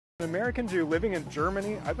An American Jew living in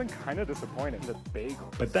Germany, I've been kind of disappointed in the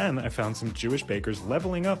bagels. But then I found some Jewish bakers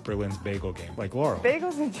leveling up Berlin's bagel game, like Laurel.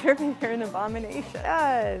 Bagels in Germany are an abomination.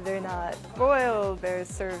 Yeah, they're not boiled, they're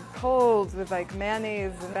served cold with like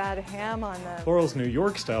mayonnaise and bad ham on them. Laurel's New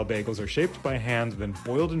York-style bagels are shaped by hand, then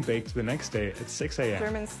boiled and baked the next day at 6 a.m.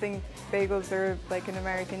 Germans think bagels are like an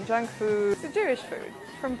American junk food. It's a Jewish food.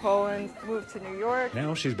 From Poland, moved to New York.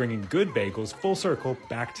 Now she's bringing good bagels full circle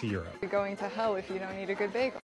back to Europe. You're going to hell if you don't eat a good bagel.